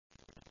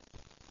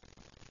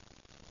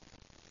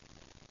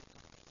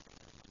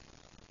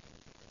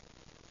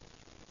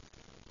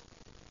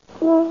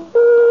The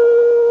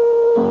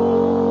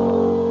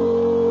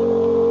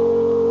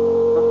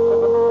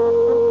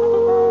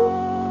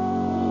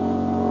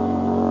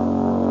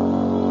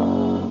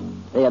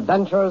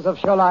Adventures of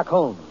Sherlock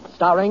Holmes,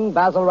 starring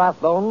Basil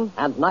Rathbone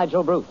and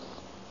Nigel Bruce.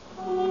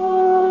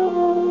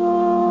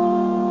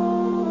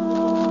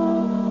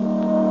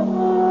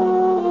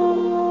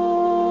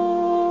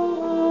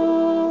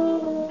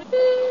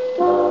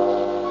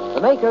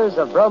 The makers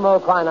of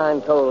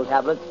bromoquinine cold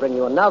tablets bring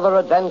you another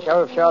adventure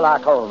of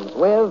Sherlock Holmes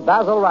with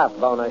Basil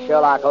Rathbone as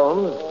Sherlock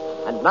Holmes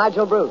and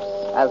Nigel Bruce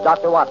as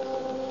Dr. Watson.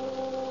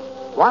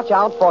 Watch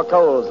out for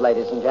colds,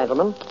 ladies and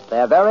gentlemen.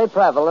 They're very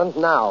prevalent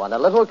now, and a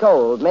little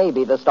cold may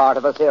be the start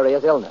of a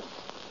serious illness.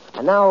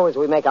 And now, as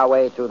we make our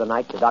way through the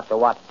night to Dr.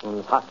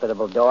 Watson's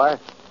hospitable door,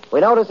 we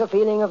notice a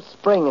feeling of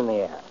spring in the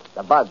air.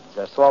 The buds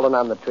are swollen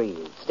on the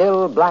trees,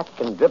 still black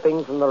and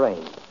dripping from the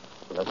rain.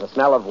 There's the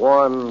smell of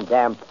warm,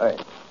 damp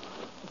earth.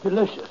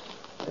 Delicious.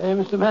 Hey,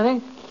 Mr.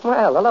 Manning?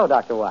 Well, hello,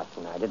 Dr.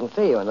 Watson. I didn't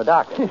see you in the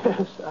darkness.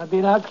 Yes, I've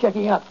been out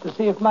checking up to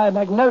see if my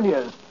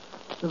magnolias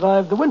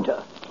survived the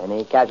winter.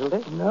 Any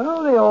casualties?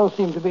 No, they all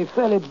seem to be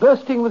fairly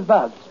bursting with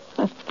buds.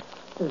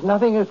 There's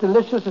nothing as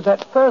delicious as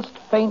that first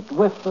faint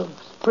whiff of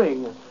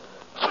spring.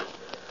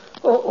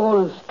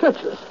 Or as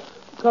treacherous.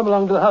 Come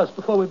along to the house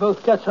before we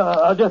both catch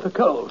our death of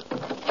cold.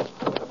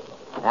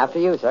 After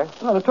you, sir.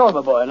 Not at all,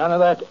 my boy. None of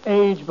that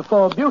age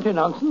before beauty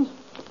nonsense.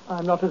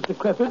 I'm not as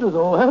decrepit as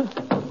all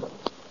that.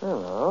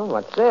 Oh,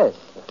 what's this?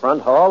 The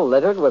front hall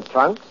littered with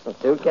trunks and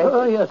suitcases?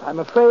 Oh, yes. I'm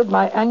afraid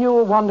my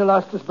annual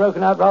wanderlust has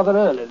broken out rather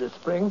early this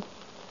spring.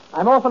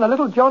 I'm off on a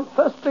little jaunt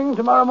first thing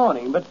tomorrow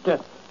morning, but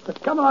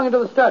come along into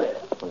the study.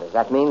 Well, does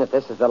that mean that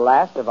this is the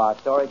last of our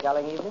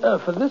storytelling evening?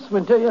 For this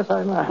winter, yes,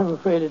 I'm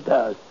afraid it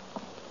does.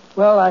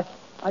 Well, I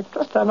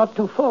trust I'm not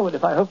too forward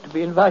if I hope to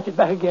be invited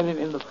back again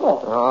in the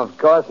fall. Oh, of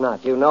course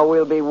not. You know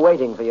we'll be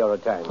waiting for your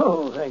return.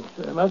 Oh, thanks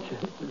very much.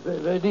 It's very,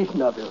 very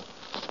decent of you.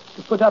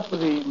 To put up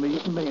with the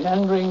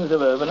meanderings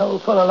of an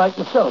old fellow like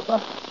myself, huh?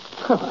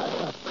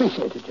 I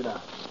appreciate it, you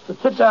know. But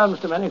sit down,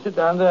 Mr. Manning. Sit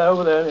down there,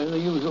 over there, in the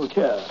usual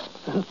chair.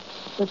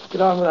 Let's get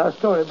on with our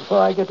story before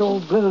I get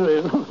all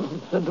blithery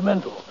and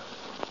sentimental.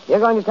 You're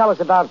going to tell us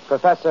about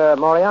Professor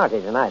Moriarty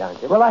tonight,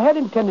 aren't you? Well, I had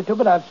intended to,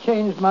 but I've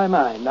changed my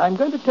mind. I'm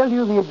going to tell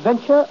you the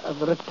adventure of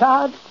the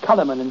retired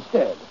colorman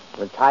instead.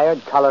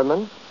 Retired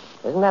colorman?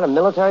 Isn't that a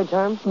military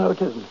term? No,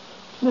 it isn't.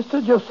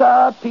 Mr.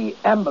 Josiah P.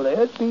 Amberley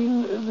has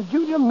been the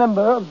junior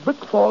member of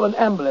Brickfall and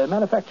Amberley,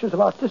 manufacturers of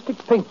artistic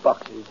paint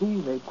boxes. He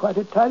made quite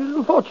a tiny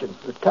little fortune.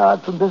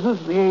 Retired from business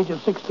at the age of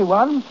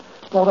 61,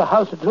 bought a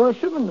house at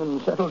Lewisham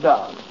and settled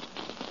down.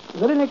 The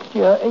very next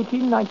year,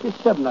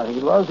 1897, I think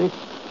it was, the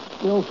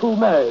old fool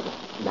married.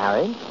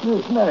 Married?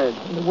 Yes, married.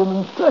 And the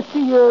woman 30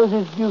 years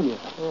his junior.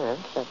 Yes,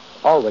 that's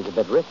always a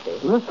bit risky.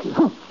 Risky?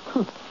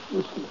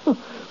 Risky.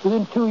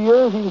 Within 2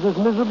 years, he was as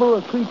miserable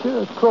a creature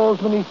as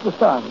crawls beneath the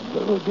sun.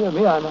 Oh, dear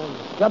me, I'm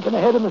jumping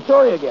ahead in the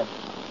story again.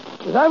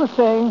 As I was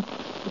saying,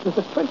 it was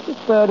the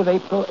 23rd of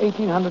April,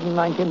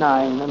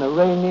 1899, and a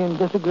rainy and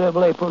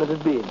disagreeable April it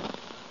had been.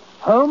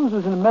 Holmes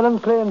was in a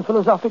melancholy and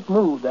philosophic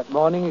mood that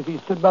morning as he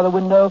stood by the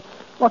window,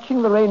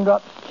 watching the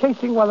raindrops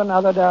chasing one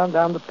another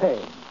down the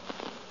pane.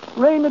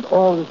 Rain had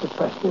always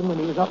depressed him when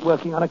he was not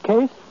working on a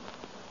case.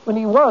 When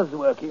he was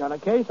working on a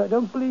case, I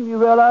don't believe he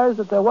realized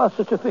that there was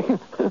such a thing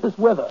as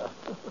weather.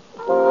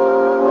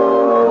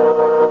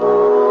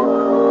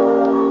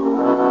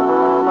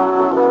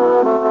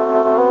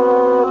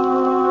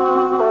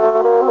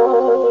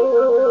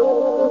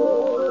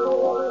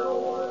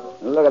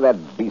 Look at that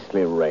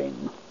beastly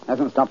rain.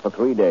 Hasn't stopped for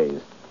 3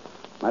 days.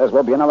 Might as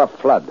well be another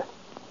flood.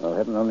 Well,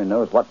 heaven only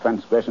knows what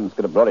transgressions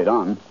could have brought it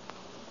on.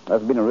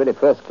 That's been a really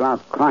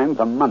first-class crime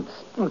for months.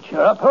 Well,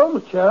 cheer up,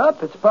 Holmes, cheer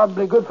up. It's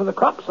probably good for the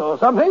crops or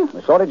something.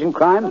 The shortage in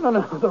crime?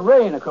 No. The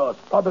rain, of course.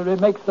 Probably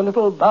makes the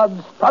little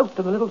buds sprout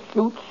and the little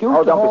shoots shoot.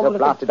 Oh, don't be so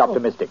blasted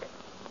optimistic.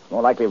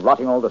 More likely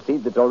rotting all the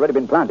seeds that's already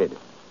been planted.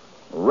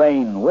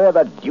 Rain, where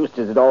the deuce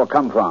does it all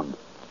come from?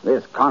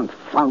 This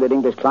confounded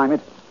English climate?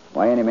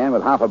 Why any man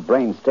with half a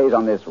brain stays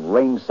on this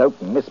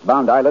rain-soaked,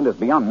 mist-bound island is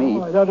beyond me.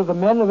 Oh, I doubt if the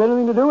men have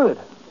anything to do with it.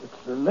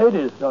 It's the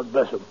ladies, God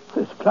bless them.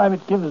 This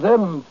climate gives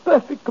them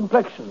perfect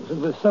complexions,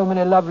 and with so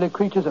many lovely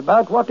creatures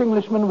about, what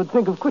Englishman would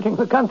think of quitting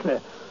the country?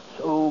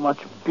 So much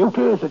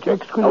beauty, such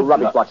exquisite... Oh,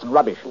 rubbish, Watson,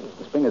 rubbish.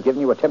 The spring has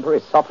given you a temporary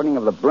softening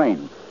of the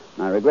brain.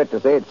 I regret to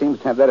say it seems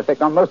to have that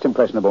effect on most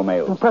impressionable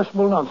males.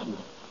 Impressionable nonsense.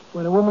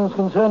 When a woman's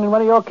concerned in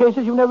one of your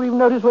cases, you never even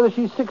notice whether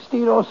she's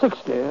 16 or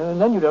 60,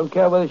 and then you don't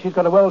care whether she's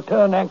got a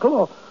well-turned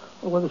ankle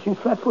or whether she's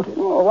flat-footed.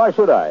 Oh, why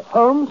should I?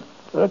 Holmes,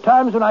 there are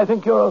times when I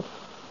think you're a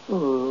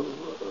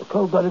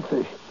cold-blooded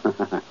fish.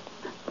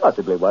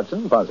 Possibly,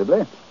 Watson,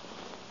 possibly.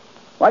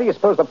 Why do you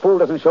suppose the fool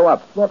doesn't show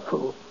up? What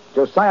fool?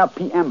 Josiah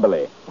P.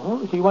 Amberley.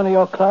 Oh, is he one of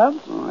your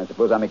clients? Oh, I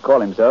suppose I may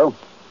call him so.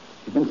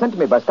 He's been sent to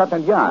me by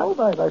Scotland Yard. Oh,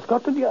 by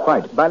Scotland Yard.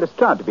 Quite. By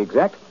Lestrade, to be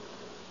exact.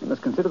 You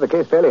must consider the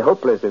case fairly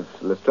hopeless if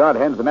Lestrade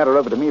hands the matter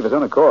over to me of his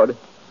own accord.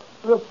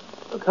 Look,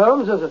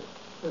 Holmes,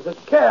 there's a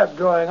cab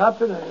drawing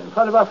up in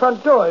front of our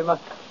front door.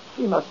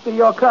 He must be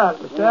your client,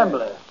 Mr.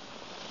 Amberley.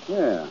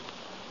 Yeah.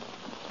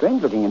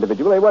 strange-looking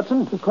individual,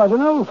 Watson? He's quite an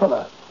old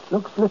fellow.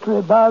 Looks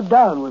literally bowed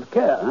down with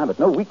care. But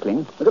no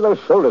weakling. Look at those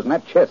shoulders and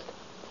that chest.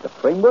 The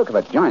framework of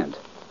a giant.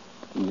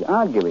 He's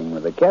arguing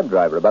with the cab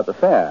driver about the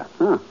fare.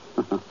 Huh.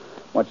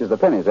 Watches the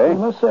pennies, eh? I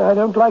must say I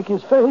don't like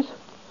his face.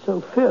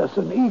 So fierce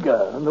and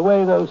eager, and the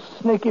way those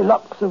snaky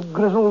locks of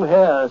grizzled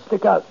hair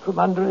stick out from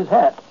under his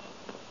hat.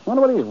 I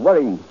wonder what he's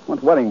worrying.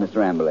 What's worrying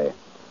Mr. Amberley?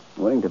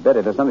 I'm willing to bet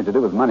it has something to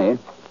do with money.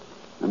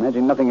 I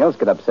imagine nothing else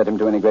could upset him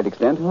to any great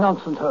extent.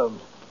 Nonsense,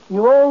 Holmes.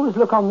 You always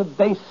look on the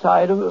base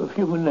side of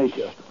human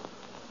nature.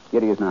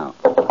 Here he is now.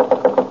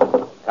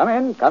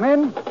 Come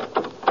in.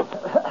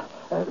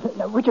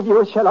 Which of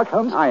you is Sherlock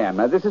Holmes? I am.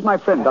 This is my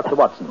friend, Dr.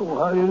 Watson. Oh,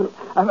 are you?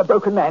 I'm a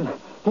broken man.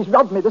 He's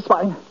robbed me, the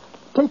swine.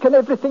 Taken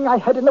everything I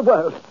had in the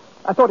world.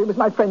 I thought he was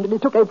my friend, and he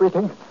took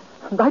everything.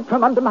 Right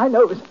from under my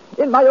nose.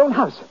 In my own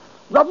house.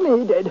 Robbed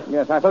me, he did.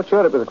 Yes, I felt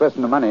sure it was a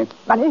question of money.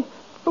 Money?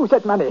 Who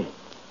said money?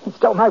 He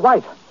stole my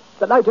wife.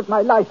 The light of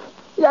my life.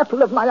 The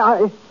apple of my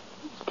eye.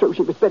 It's true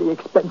she was very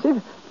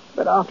expensive.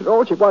 But after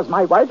all, she was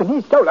my wife, and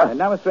he stole her.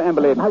 Now, Mr.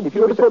 Amberley, My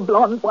beautiful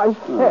blonde wife.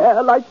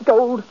 Hair like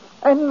gold.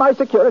 And my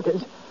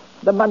securities.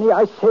 The money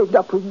I saved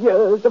up for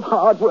years of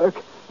hard work.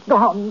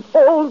 Gone.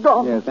 All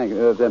gone. Yes, thank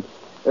you.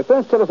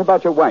 First, tell us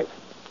about your wife.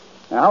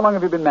 How long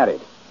have you been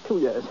married? 2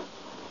 years.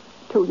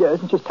 2 years,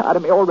 and she's tired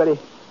of me already.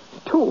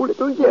 2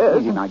 little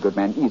years. Easy now, good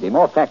man, easy.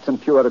 More facts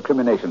and fewer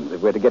recriminations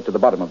if we're to get to the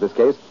bottom of this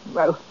case.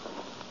 Well,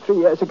 3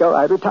 years ago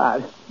I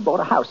retired.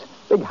 Bought a house.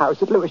 Big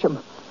house at Lewisham.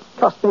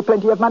 Cost me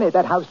plenty of money,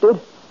 that house did.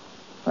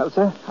 Well,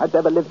 sir, I'd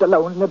never lived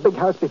alone in a big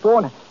house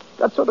before, and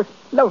got sort of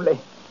lonely.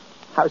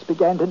 House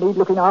began to need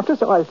looking after,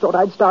 so I thought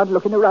I'd start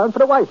looking around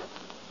for a wife.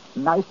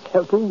 Nice,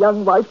 healthy,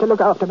 young wife to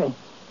look after me.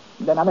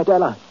 Then I met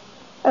Ella.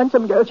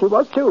 Handsome girl she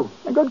was, too.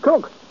 A good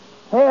cook.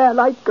 Hair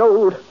like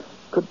gold.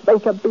 Could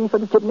bake a beef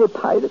and kidney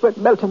pie that would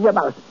melt in your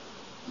mouth.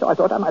 So I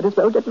thought I might as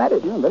well get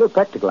married. Very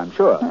practical, I'm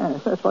sure.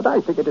 Yes, that's what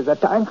I figured at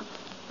that time.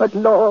 But,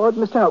 Lord,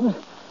 Mr. Holmes,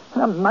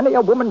 the money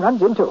a woman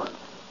runs into.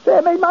 They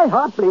made my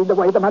heart bleed the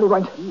way the money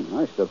went.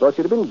 I should have thought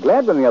you'd have been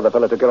glad when the other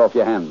fellow took it off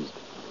your hands.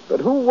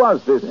 But who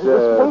was this... This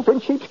wolf in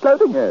sheep's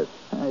clothing? Yes.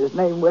 His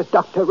name was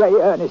Dr. Ray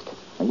Ernest,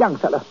 a young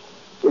fellow.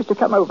 Used to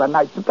come over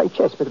nights and play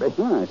chess with me.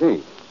 I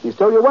see. He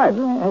stole your wife.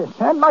 Yes,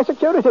 and my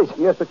securities.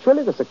 Yes, but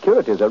surely the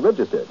securities are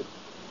registered.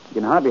 You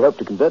can hardly hope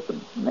to convert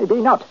them. Maybe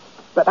not,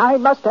 but I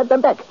must have them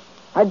back.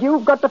 And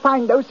you've got to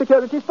find those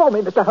securities for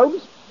me, Mr.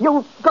 Holmes.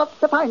 You've got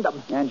to find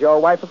them. And your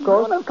wife, of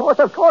course? Well,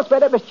 of course,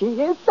 wherever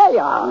she is, they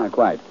are.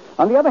 Quite.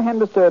 On the other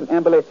hand, Mr.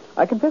 Amberley,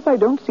 I confess I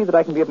don't see that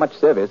I can be of much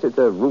service. It's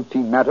a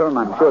routine matter, and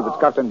I'm sure that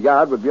Scotland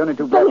Yard would be only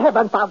too glad... They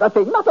haven't found a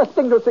thing, not a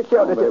single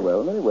security. Very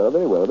well.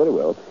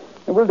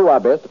 And we'll do our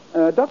best.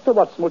 Dr.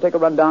 Watson will take a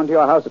run down to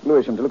your house at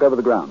Lewisham to look over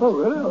the grounds. Oh,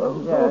 really?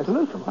 Oh, Yes. to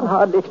Lewisham. I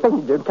hardly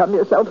expected you to come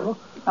yourself.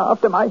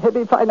 After my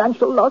heavy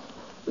financial loss,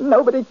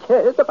 nobody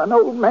cares if an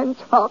old man's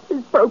heart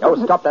is broken.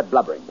 Oh, stop that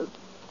blubbering.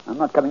 I'm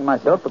not coming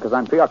myself because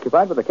I'm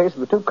preoccupied with the case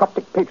of the 2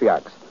 Coptic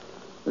patriarchs.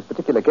 This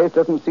particular case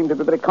doesn't seem to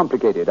be very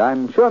complicated.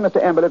 I'm sure,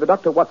 Mr. Amberley, that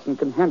Dr. Watson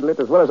can handle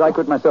it as well as I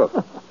could myself.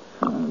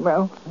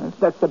 Well, if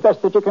that's the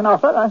best that you can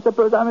offer, I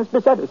suppose I must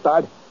be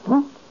satisfied.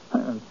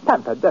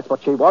 Pampered, that's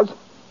what she was.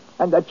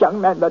 And that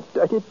young man, that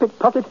dirty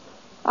pickpocket,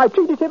 I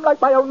treated him like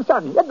my own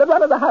son. He had the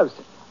run of the house.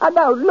 And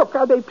now look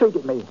how they've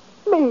treated me.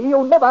 Me,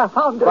 who never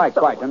harmed a soul.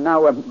 Quite. And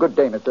now, good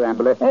day, Mr.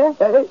 Amberley.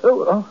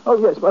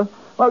 Yes.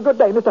 Well, good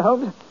day, Mr.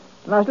 Holmes.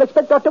 And I shall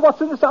expect Dr.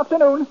 Watson this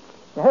afternoon.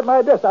 You have my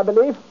address, I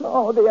believe.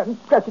 Oh, the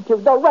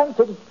ingratitude, the rank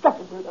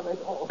ingratitude of it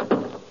all.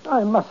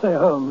 I must say,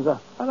 Holmes,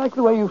 I like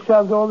the way you've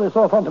shoved all this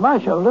off onto my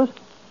shoulders.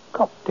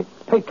 Coptic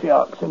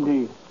patriarchs,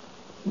 indeed.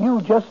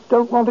 You just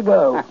don't want to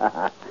go.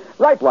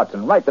 Right,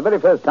 Watson, right the very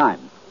first time.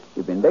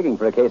 You've been begging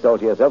for a case all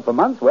to yourself for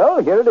months. Well,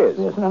 here it is.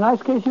 Yes, and a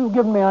nice case you've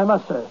given me, I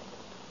must say.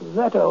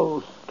 That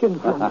old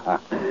skinflint.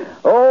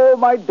 Oh,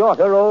 my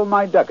daughter, oh,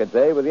 my ducats,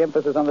 eh? With the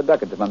emphasis on the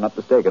ducats, if I'm not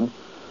mistaken.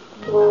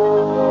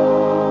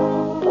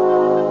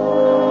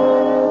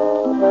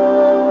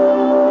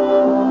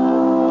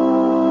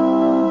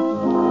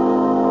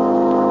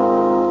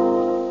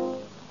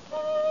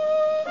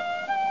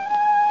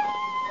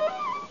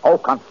 Oh,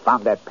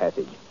 confound that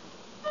passage.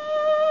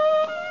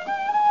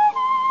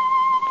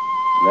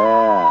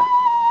 There.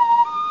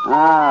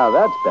 Ah,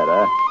 that's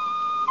better.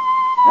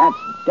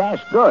 That's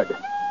dash good.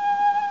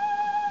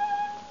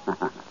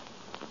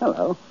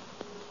 Hello.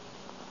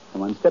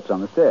 Someone steps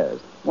on the stairs.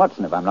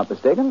 Watson, if I'm not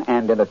mistaken,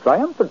 and in a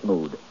triumphant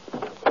mood.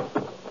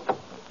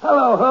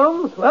 Hello,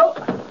 Holmes. Well,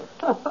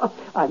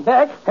 I'm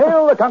back.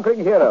 Hail the conquering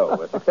hero.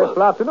 A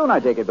successful afternoon, I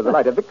take it, with the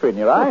light of victory in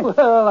your eye.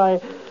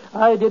 Well,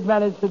 I did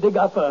manage to dig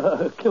up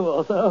a clue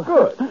or so.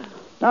 Good.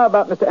 Now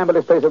about Mr.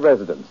 Amberley's place of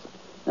residence.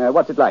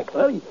 What's it like?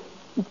 Well, he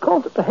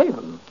calls it the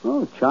Haven.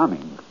 Oh,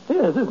 charming.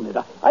 Yes, isn't it?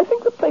 I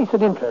think the place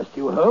would interest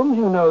you, Holmes.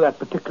 You know that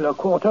particular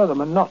quarter, the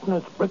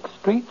monotonous brick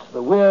streets,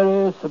 the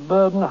weary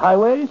suburban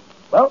highways.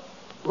 Well,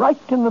 right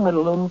in the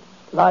middle of them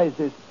lies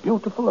this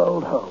beautiful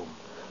old home,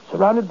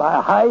 surrounded by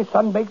a high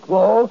sun-baked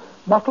wall,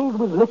 mottled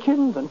with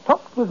lichens and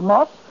topped with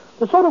moss,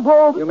 the sort of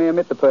wall... You may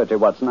omit the poetry,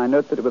 Watson. I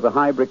note that it was a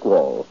high brick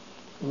wall.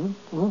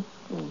 All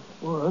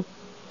right.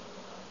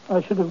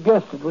 I should have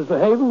guessed it was the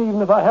Haven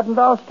even if I hadn't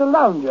asked a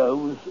lounger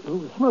who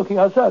was smoking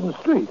outside in the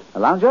street. A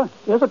lounger?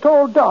 Yes, a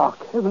tall, dark,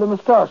 heavily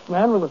moustached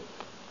man with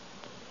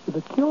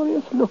a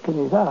curious look in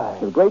his eye.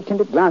 With great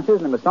tinted glasses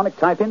and a Masonic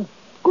type-in?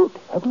 Good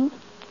heavens.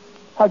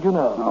 How'd you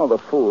know? Oh, the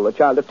fool. A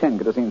child of 10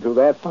 could have seen through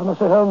that. I must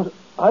say, Holmes,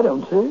 I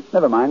don't see.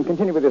 Never mind.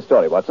 Continue with your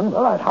story, Watson.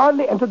 Well, I'd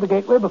hardly entered the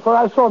gateway before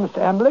I saw Mr.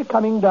 Amberley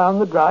coming down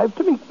the drive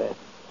to meet me.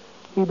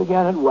 He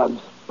began at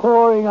once,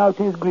 pouring out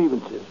his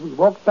grievances. We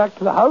walked back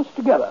to the house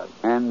together.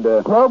 And,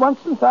 Well, once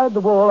inside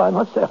the wall, I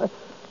must say,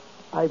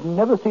 I've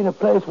never seen a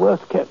place worse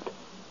kept.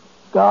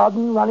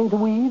 Garden running to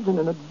weeds and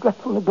in a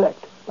dreadful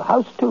neglect. The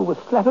house, too, was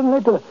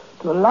slatternly to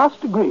the last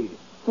degree.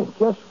 It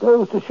just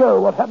goes to show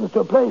what happens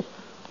to a place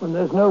when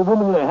there's no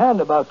womanly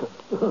hand about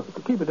to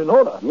keep it in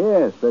order.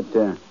 Yes, but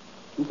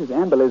Mrs.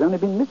 Amberley's only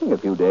been missing a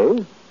few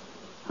days.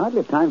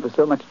 Hardly time for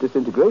so much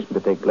disintegration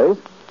to take place.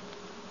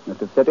 Must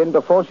have set in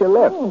before she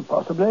left. Oh,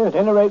 possibly. At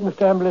any rate,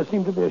 Mr. Amberley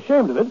seemed to be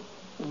ashamed of it.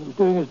 He was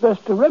doing his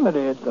best to remedy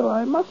it, though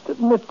I must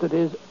admit that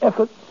his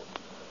efforts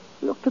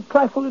looked a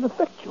trifle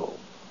ineffectual.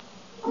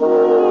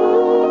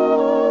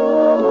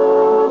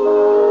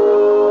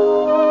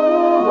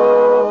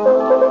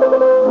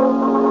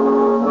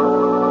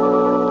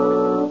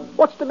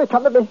 What's to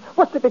become of me?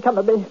 What's to become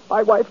of me?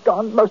 My wife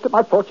gone, most of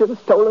my fortune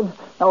stolen.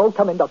 Oh,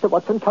 come in, Dr.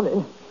 Watson, come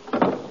in.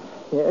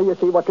 Here you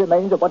see what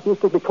remains of what used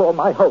to be called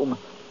my home.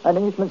 An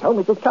Englishman's home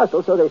is his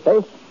castle, so they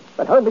say.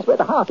 But home is where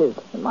the heart is.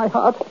 And my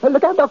heart...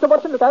 Look out, Dr.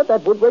 Watson, look out.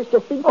 That woodwork's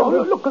just been... Oh,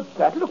 look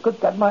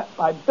at that.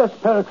 My best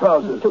pair of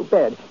trousers. Too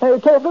bad.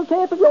 Careful.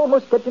 You're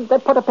almost getting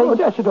that pot of paint. Oh,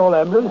 dash it all,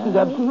 Amber. This is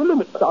absolute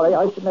limit. Sorry,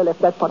 I shouldn't have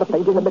left that pot of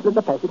paint in the middle of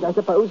the passage, I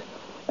suppose.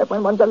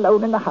 When one's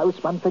alone in the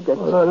house, one forgets.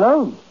 Well,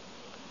 alone?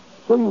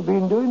 So you've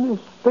been doing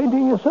this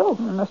painting yourself?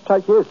 Must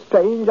strike you a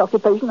strange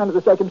occupation under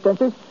the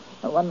circumstances.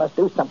 One must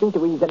do something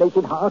to ease an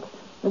aching heart.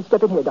 And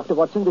step in here, Dr.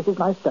 Watson. This is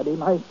my study,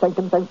 my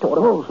sanctum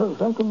sanctorum. Oh,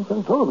 sanctum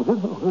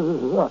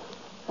sanctorum.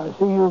 I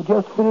see you've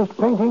just finished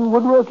painting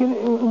woodwork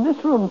in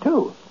this room,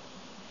 too.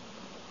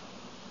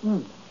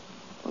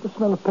 What a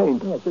smell of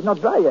paint. Yes, it's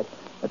not dry yet.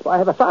 That's why I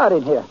have a fire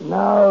in here.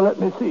 Now, let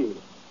me see.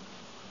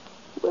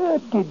 Where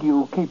did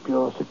you keep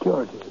your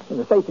securities? In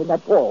the safe in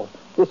that wall.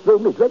 This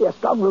room is really a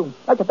strong room,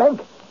 like a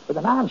bank, with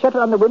an iron shutter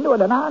on the window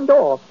and an iron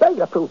door,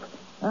 burglar-proof.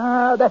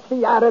 That's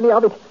the irony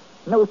of it.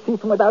 No thief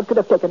from without could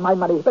have taken my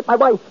money, but my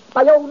wife,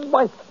 my own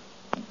wife.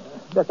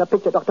 There's a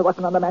picture, Dr.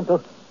 Watson, on the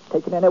mantel,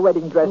 taken in a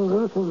wedding dress.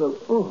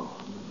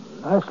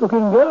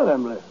 Nice-looking girl,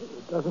 Emily.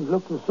 It doesn't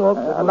look the sort...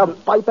 the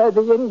viper,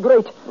 the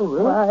ingrate. Oh,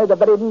 really? The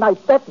very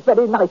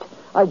night,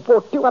 I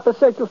bought 2 upper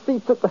circle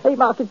seats at the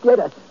Haymarket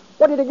Theatre.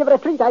 Wanted to give her a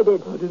treat, I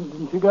did. Oh,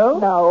 didn't she go?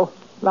 No.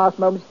 Last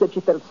moment she said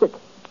she felt sick.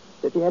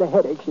 Said she had a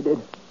headache, she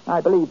did.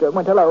 I believed her,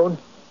 went alone.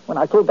 When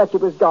I came back, she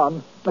was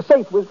gone. The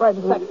safe was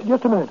ransacked.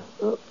 Just a minute.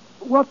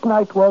 What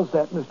night was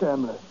that, Mr.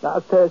 Emily?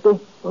 Last Thursday.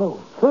 Oh,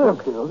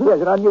 Thursday, was it?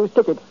 Here's an unused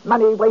ticket.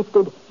 Money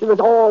wasted. She was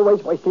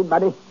always wasting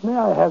money. May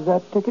I have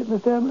that ticket,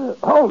 Mr. Emily?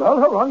 Hold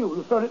on. You would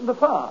have thrown it in the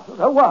fire.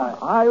 Why?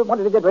 I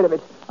wanted to get rid of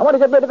it. I want to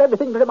get rid of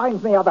everything that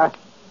reminds me of her.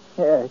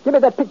 Here, give me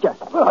that picture.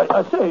 Well,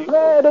 I say...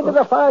 There, into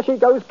the fire she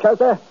goes,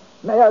 closer.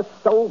 May her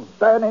soul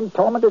burn in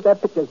torment as that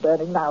picture's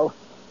burning now.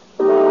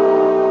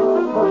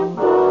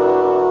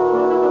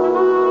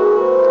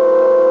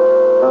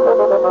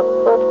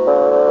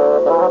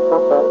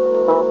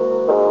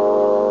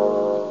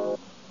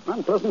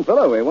 Unpleasant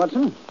fellow, eh,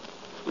 Watson?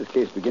 This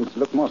case begins to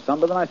look more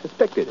somber than I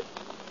suspected.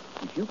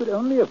 If you could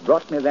only have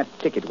brought me that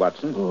ticket,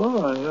 Watson.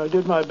 Oh, I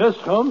did my best,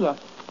 Holmes.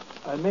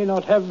 I may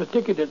not have the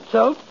ticket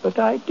itself, but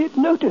I did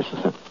notice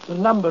the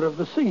number of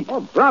the seat.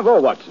 Oh,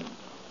 bravo, Watson.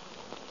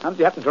 How did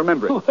you happen to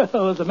remember it?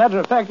 Well, as a matter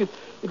of fact,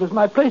 it was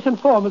my place in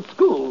form at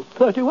school,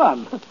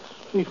 31,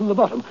 3 from the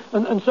bottom.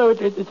 And so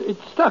it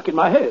stuck in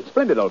my head.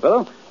 Splendid, old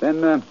fellow.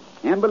 Then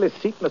Amberley's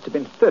seat must have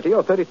been 30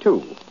 or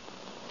 32.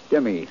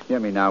 Dear me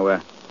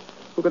now,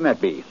 who can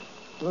that be?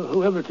 Well,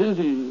 whoever it is,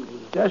 he's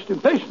dashed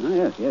impatient.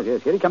 Oh,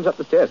 yes. Here he comes up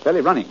the stairs, fairly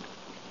running.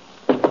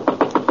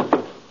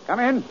 Come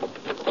in.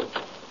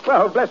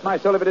 Well, bless my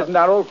soul if it isn't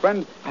our old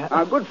friend,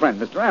 our good friend,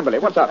 Mr.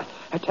 Amberley. What's up?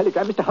 A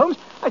telegram, Mr. Holmes.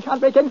 I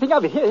can't make anything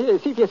of it. Here,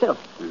 see for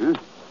yourself. Uh-huh.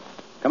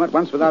 Come at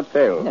once without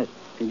fail. Yes.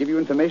 Can give you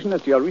information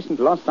as to your recent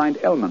loss signed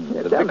Elman,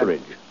 Yes, the Elman.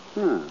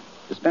 vicarage.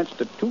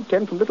 Dispatched at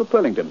 2:10 from Little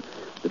Purlington.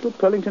 Little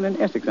Purlington in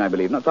Essex, I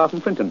believe, not far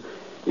from Frinton.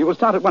 You will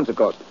start at once, of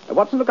course.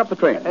 Watson, look up the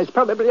train. It's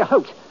probably a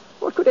hoax.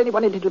 What could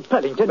anyone in Little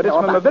Purlington But it's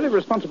know from about a very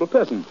responsible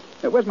person.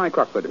 Where's my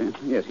Crockford?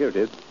 Yes, here it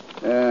is.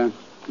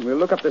 We'll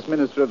look up this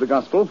minister of the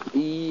gospel.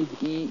 E.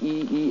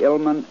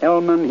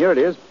 Elman. Here it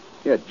is.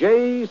 Yeah,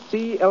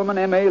 J.C. Elman,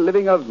 M.A.,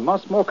 living of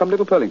Moss Morecambe,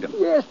 Little Purlington.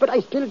 Yes, but I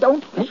still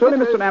don't... Surely,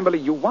 Mr.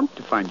 Amberley, you want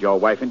to find your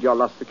wife and your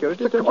lost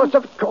securities, don't you?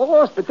 Of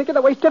course, but think of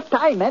the waste of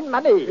time and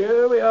money.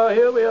 Here we are.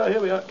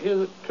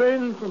 Here's a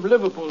train from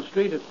Liverpool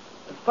Street at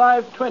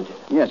 5:20.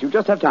 Yes, you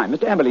just have time.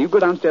 Mr. Amberley, you go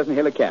downstairs and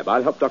hail a cab.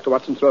 I'll help Dr.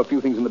 Watson throw a few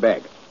things in the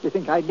bag. You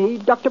think I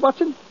need Dr.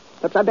 Watson?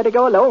 Perhaps I'd better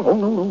go alone. Oh,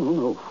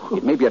 no.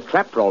 It may be a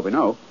trap for all we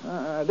know.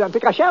 Don't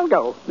think I shall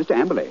go. Mr.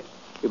 Amberley,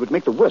 it would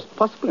make the worst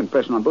possible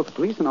impression on both the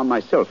police and on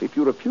myself if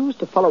you refused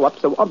to follow up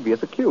so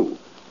obvious a clue.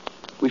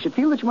 We should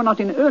feel that you are not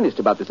in earnest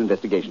about this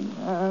investigation.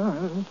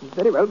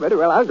 Very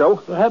well, I'll go.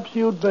 Perhaps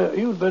you'd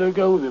better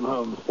go with him,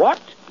 Holmes.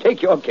 What?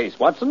 Take your case,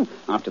 Watson.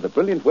 After the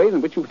brilliant way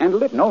in which you've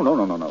handled it? No.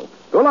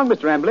 Go along,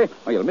 Mr. Amberley,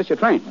 or you'll miss your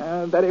train.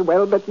 Very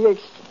well, but the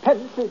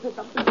expenses are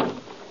something.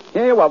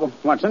 Here you are,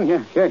 Watson.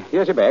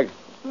 Here's your bag.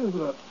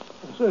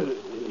 Sir,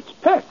 it's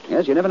packed.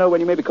 Yes, you never know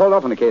when you may be called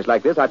off on a case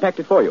like this. I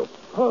packed it for you.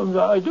 Holmes,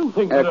 I do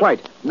think that...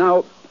 Quite.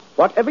 Now,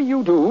 whatever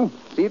you do,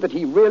 see that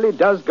he really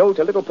does go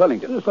to Little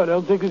Pearlington. Yes, I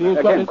don't think that he's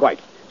Again, quite.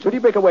 Should he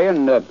break away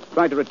and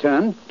try to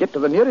return, get to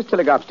the nearest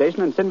telegraph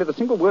station and send me the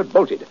single word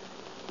bolted.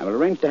 I will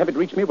arrange to have it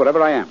reach me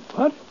wherever I am.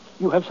 What?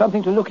 You have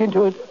something to look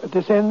into at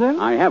this end, then?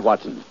 I have,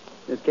 Watson.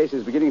 This case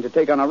is beginning to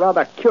take on a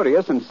rather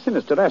curious and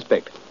sinister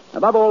aspect.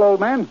 Above all,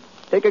 old man,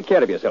 take good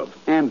care of yourself.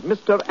 And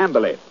Mr.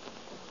 Amberley.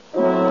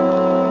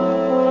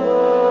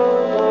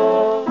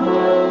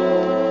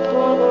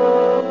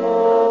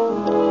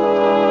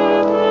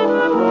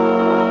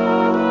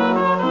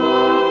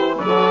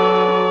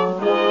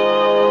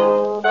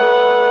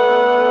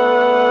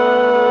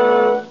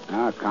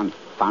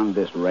 Confound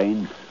this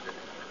rain.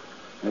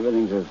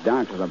 Everything's as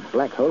dark as a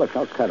black hole of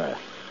Calcutta.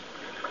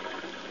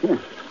 The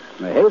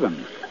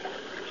haven.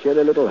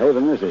 Shitty little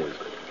haven this is.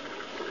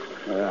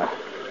 I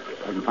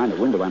can find a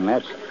window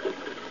unlatched.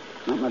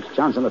 Not much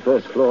chance on the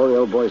first floor. The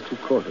old boy's 2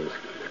 quarters.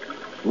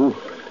 Ooh.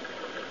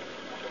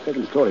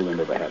 Second story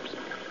window, perhaps.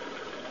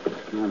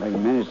 Now if I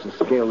can manage to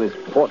scale this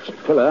porch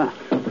pillar.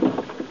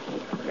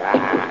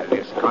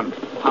 This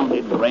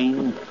confounded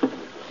rain.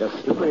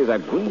 Just slippery as a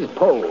greased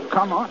pole.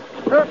 Come on.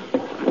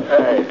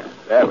 Hey,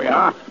 there we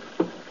are.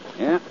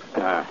 Yeah.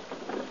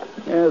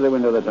 There's the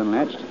window that's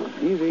unlatched.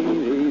 Easy.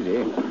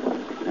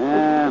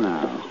 And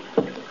now.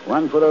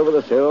 1 foot over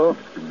the sill.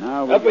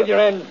 Now Up with your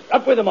hands.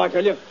 Up with them, I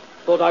tell you.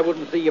 Thought I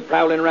wouldn't see you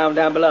prowling around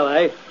down below,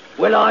 eh?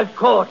 Well, I've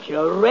caught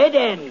you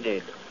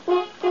red-handed.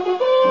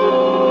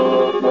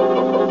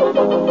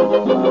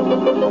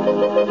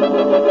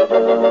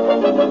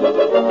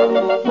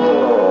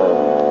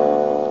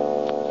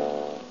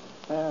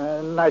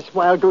 Nice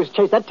wild goose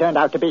chase that turned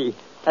out to be.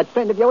 That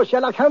friend of yours,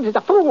 Sherlock Holmes, is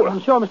a fool.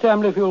 I'm sure, Mr.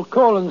 Amberley, if you'll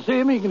call and see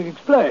him, he can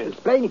explain.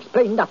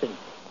 Explain nothing.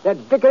 That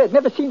vicar had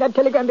never seen that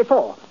telegram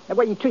before. The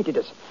way he treated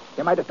us.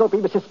 You might have thought we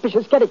were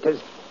suspicious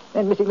characters.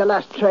 Then missing the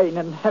last train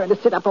and having to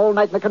sit up all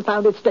night in the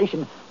confounded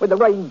station with the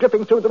rain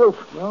dripping through the roof.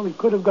 Well, we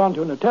could have gone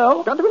to an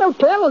hotel. Gone to an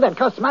hotel? That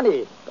costs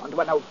money. Gone to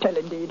an hotel,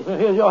 indeed. Well,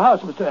 here's your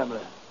house, Mr.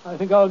 Amberley. I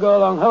think I'll go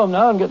along home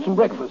now and get some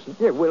breakfast.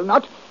 You will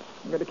not.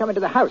 I'm going to come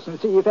into the house and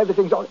see if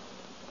everything's all...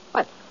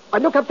 I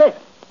look up there.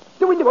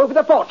 The window over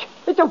the porch.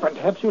 It's open.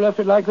 Perhaps you left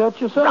it like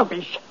that yourself?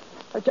 Rubbish.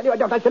 I tell you, I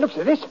don't like the looks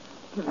of this.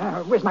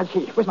 Where's my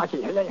key?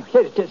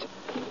 Here it is.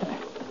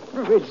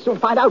 We'll soon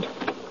find out.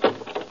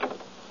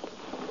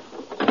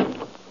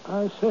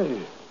 I say,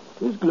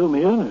 it's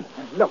gloomy, isn't it?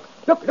 Look.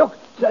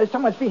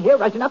 Someone's been here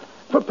right enough.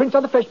 Footprints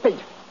on the fresh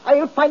paint.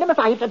 I'll find them if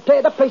I have to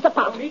tear the place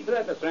apart. No need for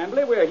that, Mr.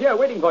 Amberley. We're here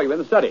waiting for you in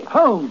the study.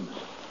 Holmes!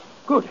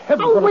 Good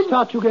heavens, what a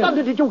start you get. How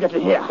did you get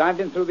in here? Dived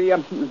in through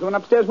an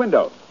upstairs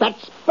window.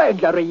 That's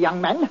burglary,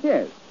 young man.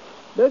 Yes.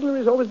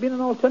 Burglary's always been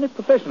an alternate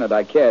profession, and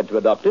I cared to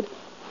adopt it.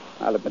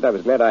 I'll admit I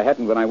was glad I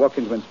hadn't when I walked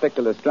into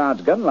Inspector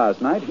Lestrade's gun last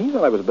night. He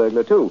thought I was a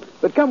burglar, too.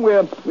 But come,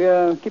 we're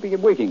keeping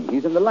him waiting.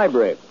 He's in the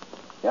library.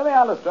 Here they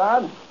are,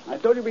 Lestrade. I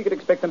told you we could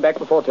expect them back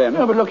before 10.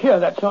 No, but look here,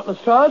 that's not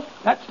Lestrade.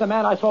 That's the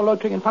man I saw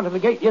loitering in front of the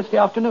gate yesterday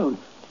afternoon.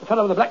 The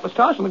fellow with the black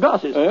moustache and the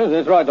glasses.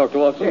 That's right, Dr.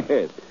 Watson.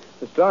 Yes.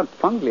 Lestrade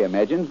fondly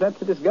imagines that's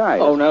the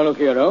disguise. Oh, now look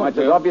here, no. It's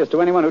as obvious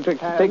to anyone who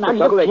takes the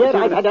trouble. Look here,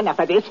 I've had enough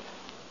of this.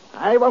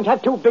 I won't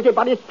have 2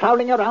 busybodies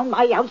prowling around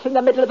my house in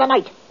the middle of the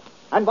night.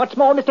 And what's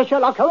more, Mr.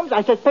 Sherlock Holmes,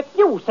 I suspect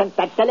you sent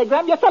that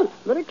telegram yourself.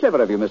 Very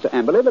clever of you, Mr.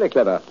 Amberley, very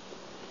clever.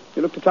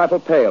 You looked a trifle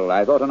pale.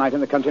 I thought a night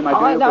in the country might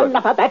do you good.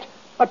 Enough of that.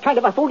 What kind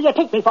of a fool do you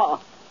take me for?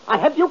 I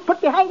have you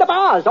put behind the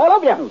bars, all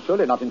of you. Oh,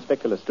 surely not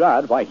Inspector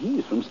Lestrade. Why,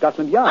 he's from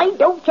Scotland Yard. I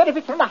don't care if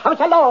it's from the House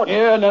of Lords.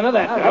 Yeah, none of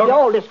that. You're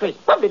all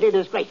disgraced, publicly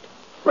disgraced.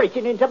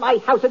 Breaking into my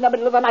house in the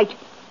middle of the night.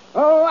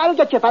 Oh, I'll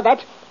get you for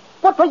that.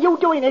 What were you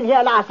doing in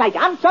here last night?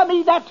 Answer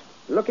me that.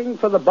 Looking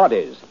for the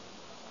bodies.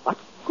 What?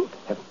 Good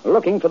heavens.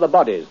 Looking for the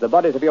bodies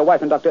of your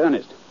wife and Dr.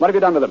 Ernest. What have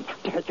you done with them? How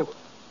dare you?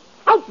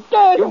 How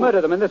dare you? You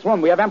murdered them in this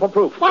room. We have ample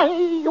proof. Why,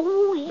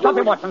 you... Stop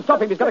him, Watson.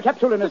 Stop him. He's got a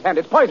capsule in his hand.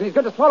 It's poison. He's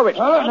going to swallow it. No.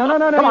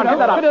 Come on, get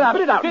that out.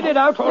 Spit it out. Spit it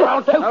out, or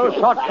I'll choke No you.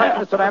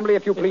 shortcut, Mr. Amberley,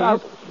 if you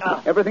please.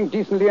 Everything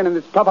decently and in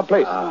its proper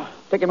place.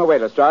 Take him away,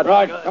 Lestrade.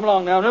 Right, come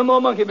along now. No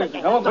more monkey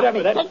business. I won't put up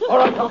with that. All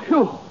right,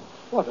 phew.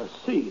 What a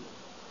scene.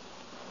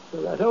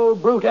 So that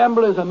old brute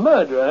Amberley's a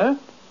murderer, eh?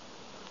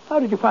 How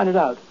did you find it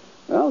out?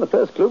 Well, the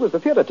first clue was the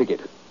theater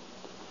ticket,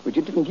 which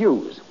you didn't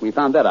use. We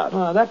found that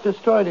out. That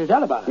destroyed his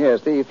alibi.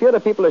 Yes, the theater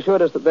people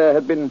assured us that there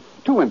had been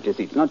 2 empty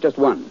seats, not just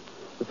 1.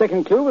 The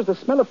second clue was the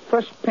smell of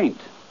fresh paint.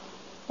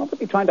 What was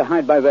he trying to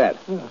hide by that?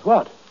 Yes,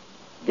 what?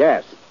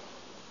 Gas.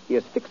 He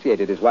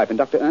asphyxiated his wife and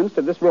Dr. Ernst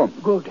in this room.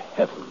 Good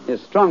heavens.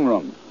 His strong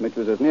room, which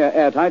was as near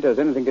airtight as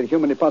anything could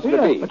humanly possibly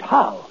Yes, be. but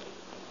how?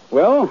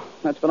 Well,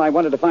 that's what I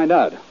wanted to find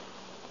out.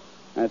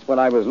 That's what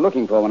I was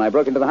looking for when I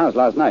broke into the house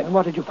last night. And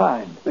what did you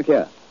find? Look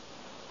here.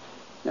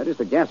 Notice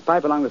the gas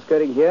pipe along the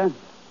skirting here?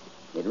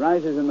 It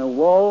rises in the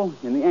wall,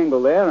 in the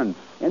angle there, and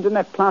ends in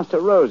that plaster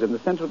rose in the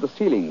center of the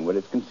ceiling where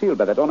it's concealed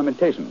by that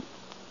ornamentation.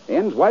 The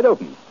end's wide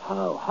open.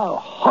 How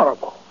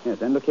horrible.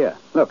 Yes, and look here.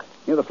 Look,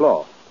 near the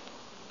floor.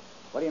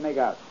 What do you make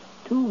out?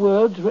 2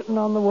 words written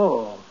on the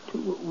wall.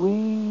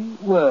 Then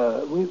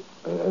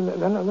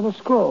a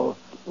scroll.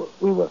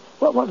 We were.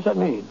 What does that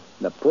mean?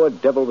 The poor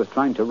devil was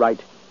trying to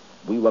write,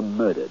 "We were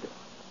murdered."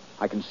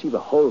 I can see the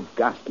whole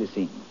ghastly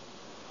scene.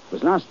 It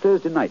was last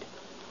Thursday night.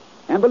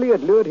 Amberley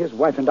had lured his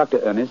wife and Dr.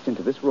 Ernest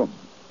into this room.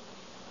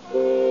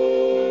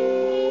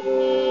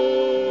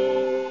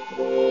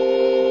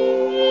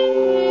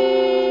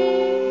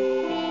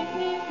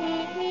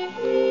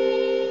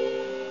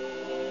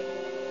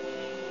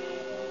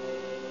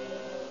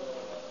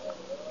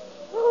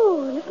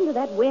 Oh, listen to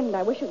that wind.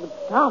 I wish it would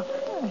stop.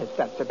 It's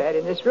not so bad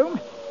in this room.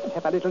 Let's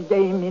have a little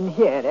game in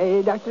here,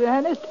 eh, Dr.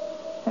 Ernest?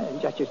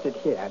 Just you sit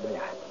here,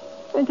 there.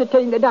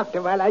 Entertain the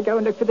doctor while I go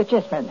and look for the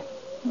chessmen.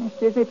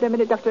 Excuse me for a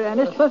minute, Dr.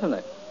 Ernest.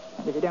 Certainly.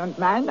 And if you don't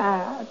mind,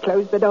 I'll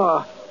close the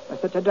door.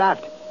 There's such a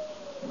draft.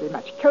 It'll be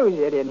much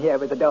cozier in here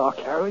with the door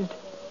closed.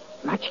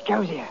 Much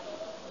cozier.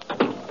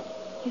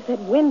 If that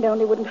wind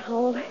only wouldn't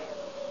howl.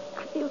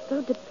 I feel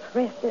so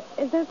depressed.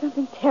 Is there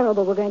something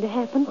terrible we're going to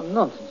happen? Oh,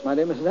 nonsense, my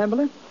dear Mrs.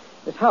 Amberley.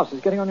 This house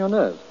is getting on your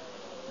nerves.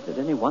 Is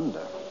it any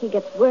wonder? He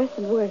gets worse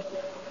and worse.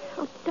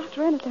 Oh,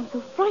 Dr. Ernest, I'm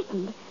so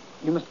frightened.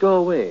 You must go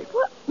away.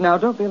 What? Now,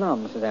 don't be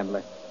alarmed, Mrs.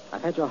 Amberley.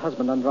 I've had your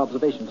husband under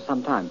observation for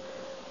some time.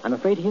 I'm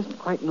afraid he isn't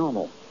quite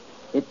normal.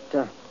 It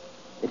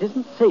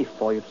isn't safe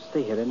for you to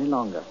stay here any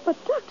longer. But,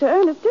 Dr.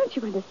 Ernest, don't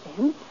you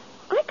understand?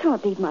 I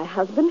can't leave my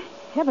husband.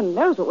 Heaven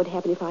knows what would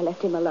happen if I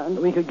left him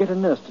alone. We could get a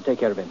nurse to take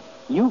care of him.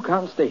 You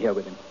can't stay here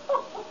with him.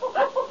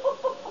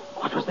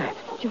 What was that?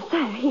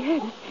 Josiah, he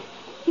heard us.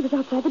 He was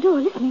outside the door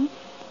listening.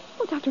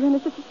 Oh, Dr.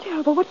 Ernest, this is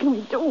terrible. What can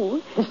we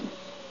do? Listen.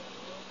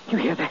 You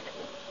hear that?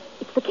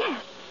 It's the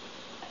gas.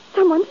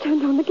 Someone's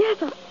turned on the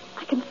gas.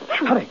 I can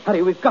smell it.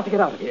 Hurry. We've got to get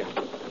out of here.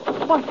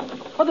 What?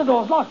 Oh, the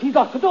door's locked. He's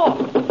locked the door.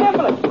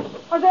 Amberley!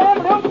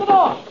 Amberley, open the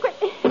door! Quick,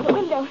 the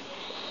window.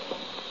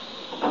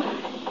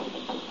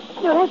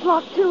 No, that's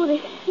locked, too.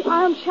 The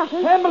iron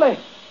shutters. Amberley,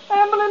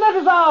 let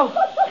us out!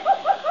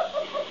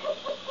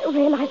 You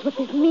realize what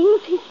this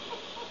means? He's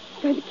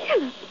going to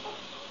kill us.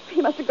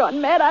 He must have gone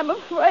mad, I'm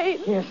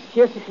afraid. Yes,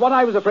 it's what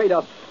I was afraid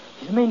of.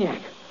 He's a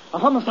maniac. A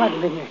homicidal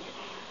maniac.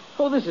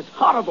 Oh, this is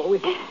horrible.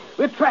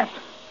 We're trapped.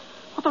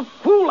 What a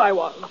fool I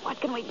was. What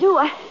can we do?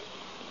 I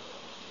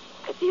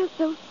feel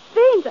so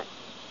faint.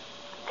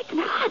 I can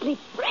hardly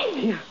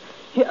breathe.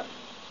 Here.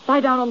 Lie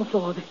down on the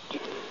floor.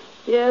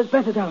 Yeah, it's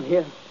better down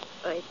here.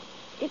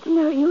 It's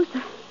no use.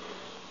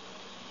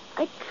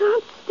 I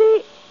can't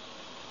stay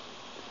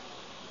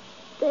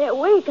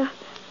awake.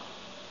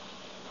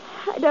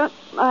 I don't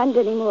mind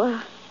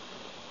anymore.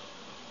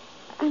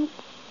 I'm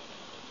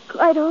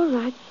quite all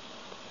right.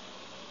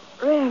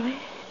 Really.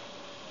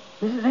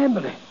 Mrs.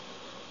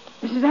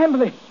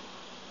 Amberley.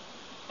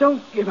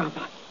 Don't give up.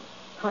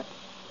 I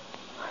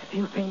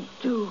feel faint,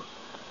 too.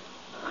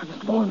 I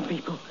must warn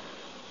people.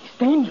 It's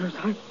dangerous.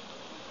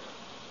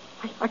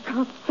 I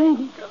can't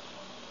think.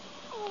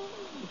 Oh,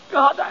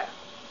 God,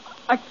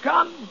 I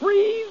can't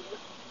breathe.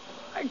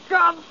 I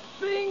can't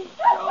think.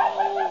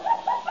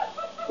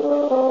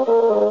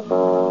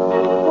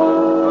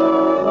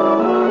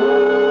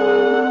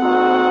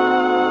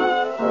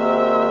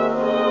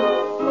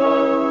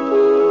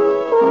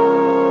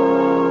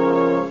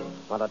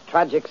 What a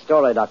tragic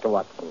story, Dr.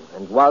 Watson.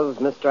 And was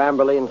Mr.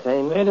 Amberley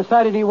insane? They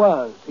decided he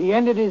was. He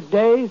ended his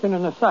days in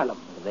an asylum.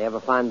 Did they ever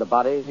find the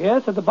bodies?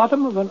 Yes, at the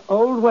bottom of an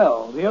old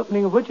well, the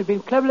opening of which had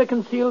been cleverly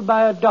concealed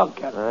by a dog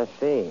catcher. I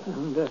see.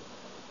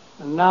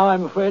 And now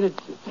I'm afraid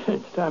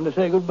it's time to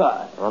say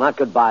goodbye. Well, not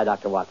goodbye,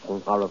 Dr.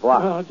 Watson. Au revoir.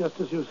 Well, just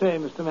as you say,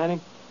 Mr.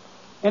 Manning.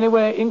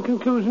 Anyway, in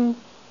conclusion,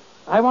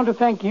 I want to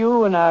thank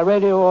you and our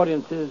radio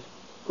audiences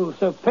who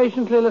so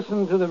patiently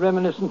listened to the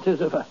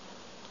reminiscences of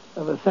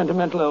a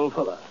sentimental old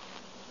fellow.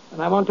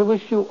 And I want to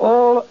wish you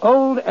all,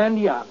 old and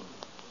young,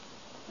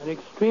 an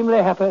extremely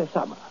happy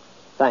summer.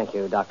 Thank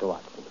you, Dr.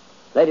 Watson.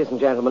 Ladies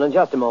and gentlemen, in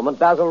just a moment,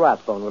 Basil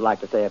Rathbone would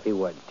like to say a few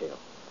words to you.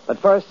 But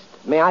first,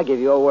 may I give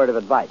you a word of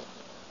advice?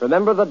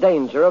 Remember the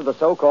danger of the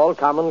so-called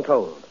common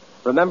cold.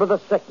 Remember the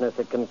sickness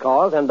it can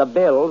cause and the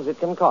bills it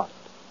can cost.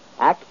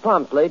 Act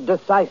promptly,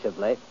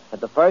 decisively,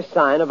 at the first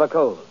sign of a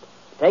cold.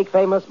 Take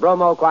famous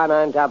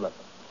bromoquinine tablets.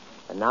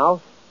 And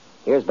now,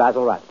 here's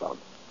Basil Rathbone.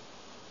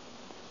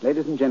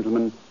 Ladies and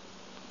gentlemen,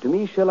 to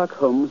me, Sherlock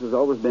Holmes has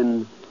always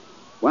been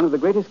one of the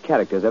greatest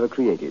characters ever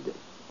created.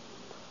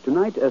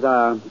 Tonight, as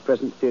our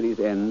present series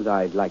ends,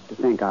 I'd like to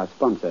thank our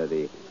sponsor,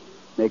 the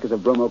makers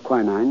of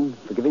bromoquinine,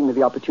 for giving me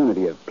the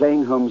opportunity of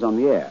playing Holmes on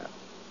the air,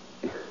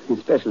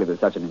 especially with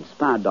such an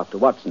inspired Dr.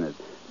 Watson as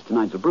Mr.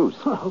 Nigel Bruce.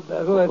 Oh,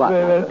 Basil, that's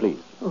very... Please.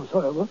 Oh,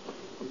 sorry, what?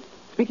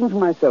 Speaking for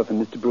myself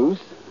and Mr.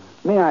 Bruce,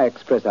 may I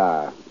express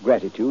our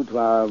gratitude to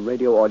our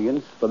radio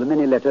audience for the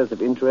many letters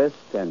of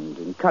interest and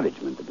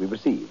encouragement that we've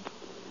received.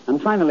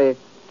 And finally,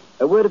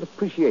 a word of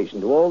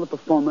appreciation to all the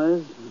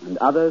performers and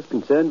others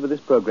concerned with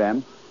this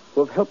program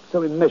who have helped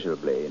so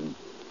immeasurably in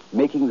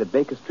making the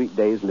Baker Street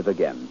days live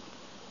again.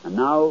 And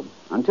now,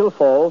 until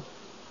fall,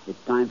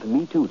 it's time for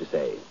me, too, to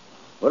say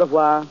au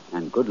revoir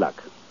and good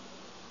luck.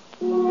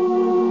 You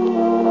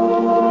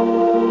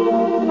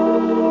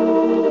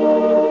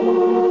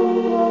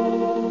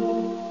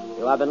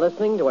have been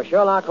listening to a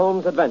Sherlock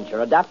Holmes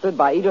adventure adapted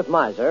by Edith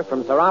Meiser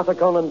from Sir Arthur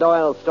Conan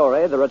Doyle's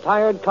story, The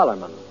Retired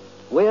Colorman,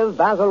 with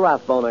Basil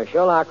Rathbone as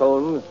Sherlock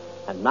Holmes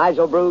and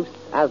Nigel Bruce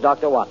as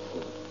Dr.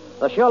 Watson.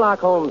 The Sherlock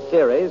Holmes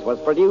series was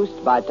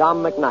produced by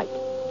Tom McKnight.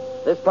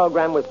 This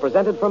program was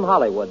presented from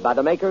Hollywood by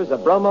the makers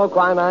of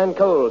bromoquinine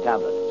cold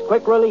tablets,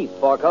 quick relief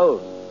for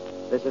colds.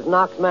 This is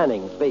Knox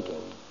Manning speaking.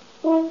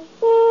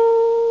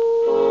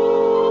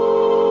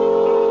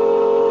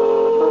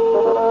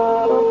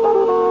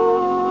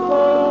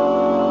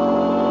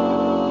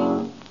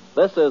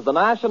 This is the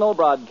National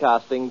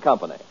Broadcasting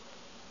Company.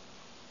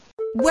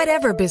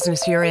 Whatever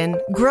business you're in,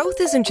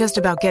 growth isn't just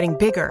about getting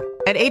bigger.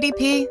 At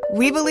ADP,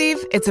 we believe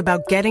it's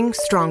about getting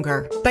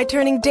stronger by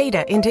turning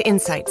data into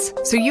insights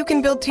so you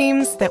can build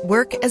teams that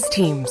work as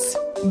teams.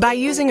 By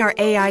using our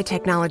AI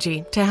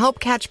technology to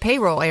help catch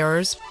payroll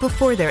errors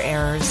before they're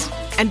errors.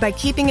 And by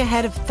keeping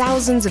ahead of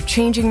thousands of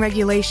changing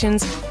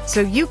regulations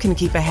so you can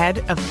keep ahead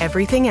of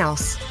everything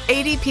else.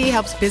 ADP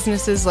helps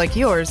businesses like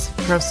yours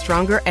grow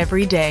stronger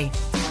every day.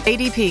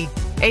 ADP,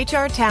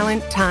 HR,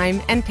 talent,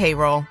 time, and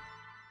payroll.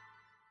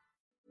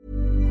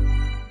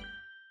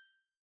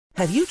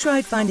 Have you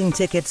tried finding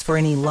tickets for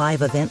any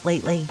live event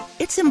lately?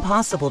 It's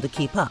impossible to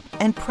keep up,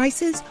 and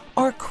prices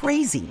are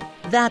crazy.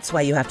 That's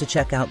why you have to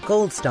check out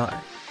Gold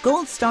Star.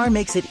 Gold Star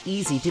makes it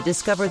easy to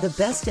discover the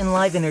best in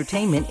live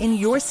entertainment in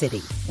your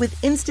city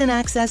with instant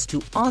access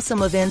to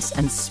awesome events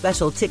and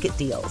special ticket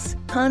deals.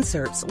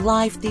 Concerts,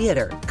 live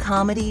theater,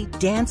 comedy,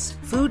 dance,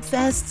 food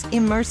fests,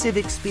 immersive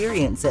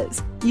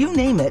experiences. You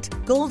name it,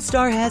 Gold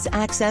Star has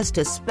access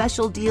to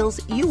special deals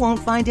you won't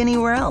find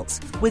anywhere else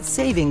with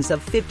savings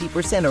of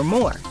 50% or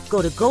more.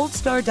 Go to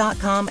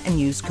goldstar.com and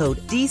use code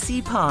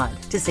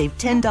DCPOD to save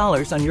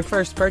 $10 on your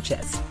first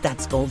purchase.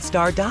 That's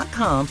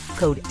goldstar.com,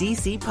 code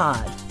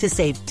DCPOD to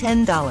save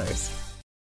 $10.